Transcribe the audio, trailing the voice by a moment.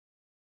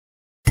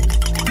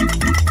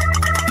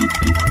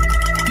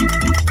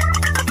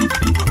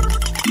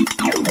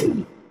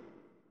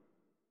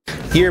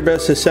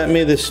Gearbest has sent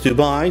me this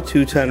NEWBIE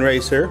 210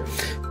 racer.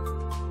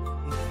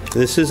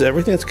 This is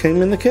everything that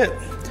came in the kit.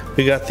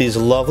 We got these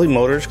lovely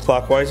motors,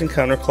 clockwise and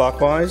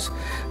counterclockwise.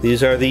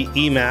 These are the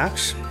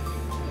EMAX.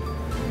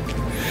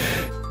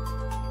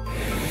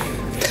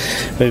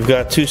 We've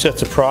got 2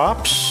 sets of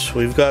props.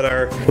 We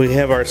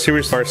have our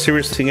Series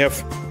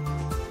TF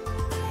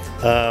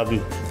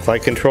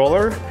flight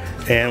controller,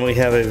 and we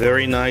have a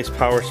very nice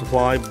power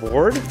supply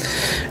board.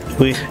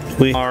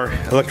 We are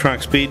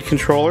electronic speed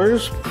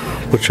controllers,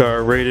 which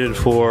are rated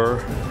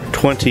for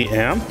 20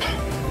 amp.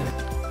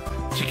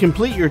 To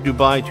complete your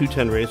NEWBIE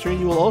 210 racer,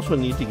 you will also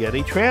need to get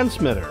a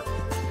transmitter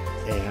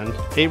and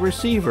a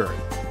receiver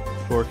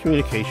for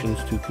communications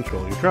to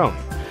control your drone.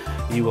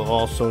 You will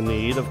also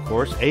need, of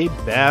course, a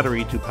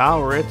battery to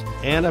power it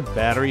and a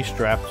battery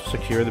strap to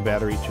secure the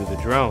battery to the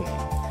drone.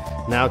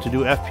 Now, to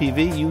do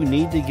FPV, you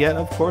need to get,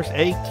 of course,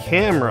 a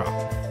camera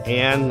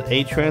and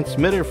a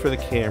transmitter for the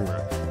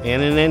camera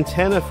and an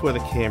antenna for the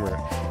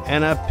camera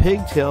and a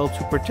pigtail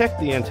to protect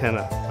the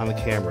antenna on the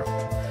camera.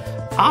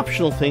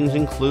 Optional things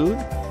include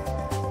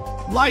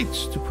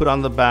lights to put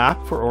on the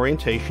back for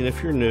orientation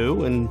if you're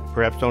new and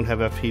perhaps don't have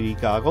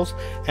FPV goggles,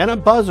 and a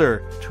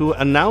buzzer to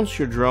announce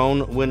your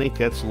drone when it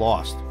gets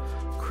lost.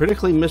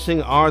 Critically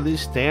missing are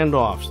these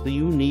standoffs.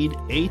 You need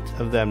 8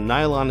 of them.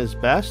 Nylon is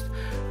best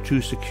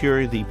to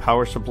secure the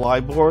power supply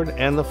board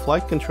and the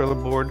flight controller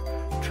board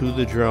to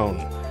the drone.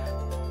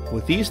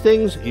 With these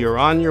things, you're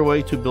on your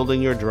way to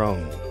building your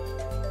drone.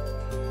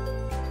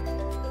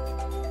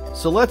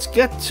 So let's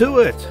get to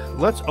it.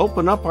 Let's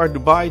open up our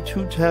NEWBIE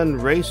 210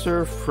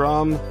 racer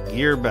from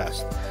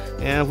Gearbest.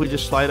 And if we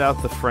just slide out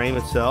the frame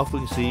itself, we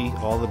can see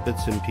all the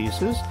bits and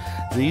pieces.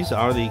 These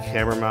are the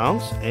camera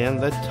mounts and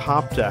the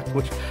top deck,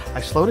 which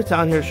I slowed it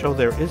down here to show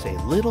there is a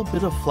little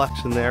bit of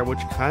flex in there, which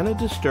kind of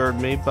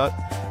disturbed me, but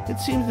it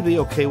seems to be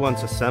okay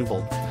once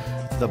assembled.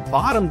 The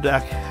bottom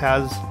deck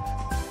has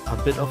a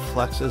bit of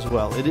flex as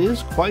well. It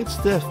is quite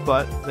stiff,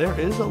 but there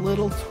is a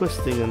little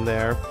twisting in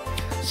there.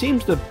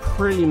 Seems to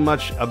pretty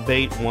much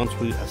abate once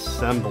we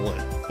assemble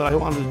it, but I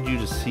wanted you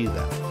to see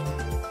that.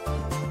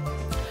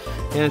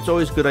 And it's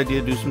always a good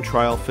idea to do some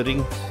trial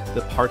fitting.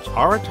 The parts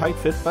are a tight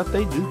fit, but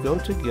they do go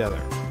together.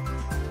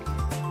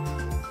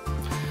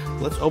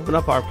 Let's open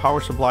up our power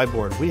supply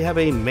board. We have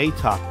a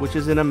Maytok, which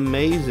is an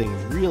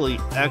amazing, really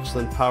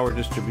excellent power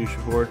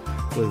distribution board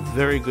with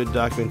very good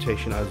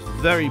documentation. I was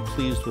very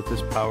pleased with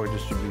this power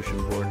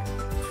distribution board.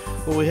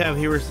 What we have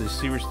here is the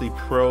Seriously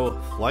Pro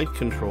flight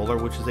controller,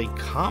 which is a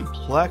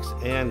complex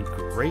and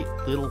great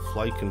little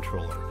flight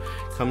controller.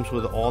 Comes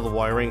with all the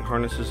wiring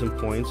harnesses and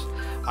points.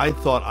 I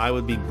thought I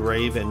would be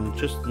brave and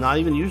just not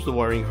even use the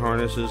wiring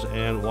harnesses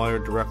and wire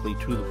directly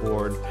to the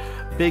board.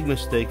 Big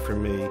mistake for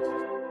me.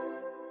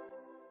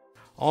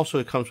 Also,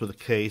 it comes with a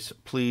case.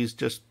 Please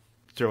just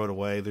throw it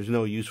away. There's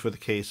no use for the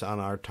case on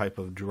our type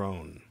of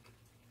drone.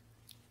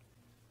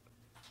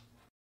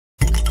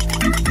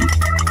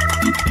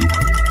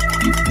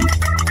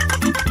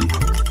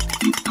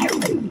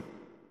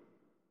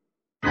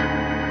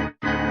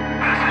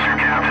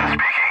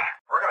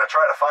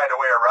 Try to find a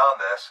way around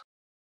this.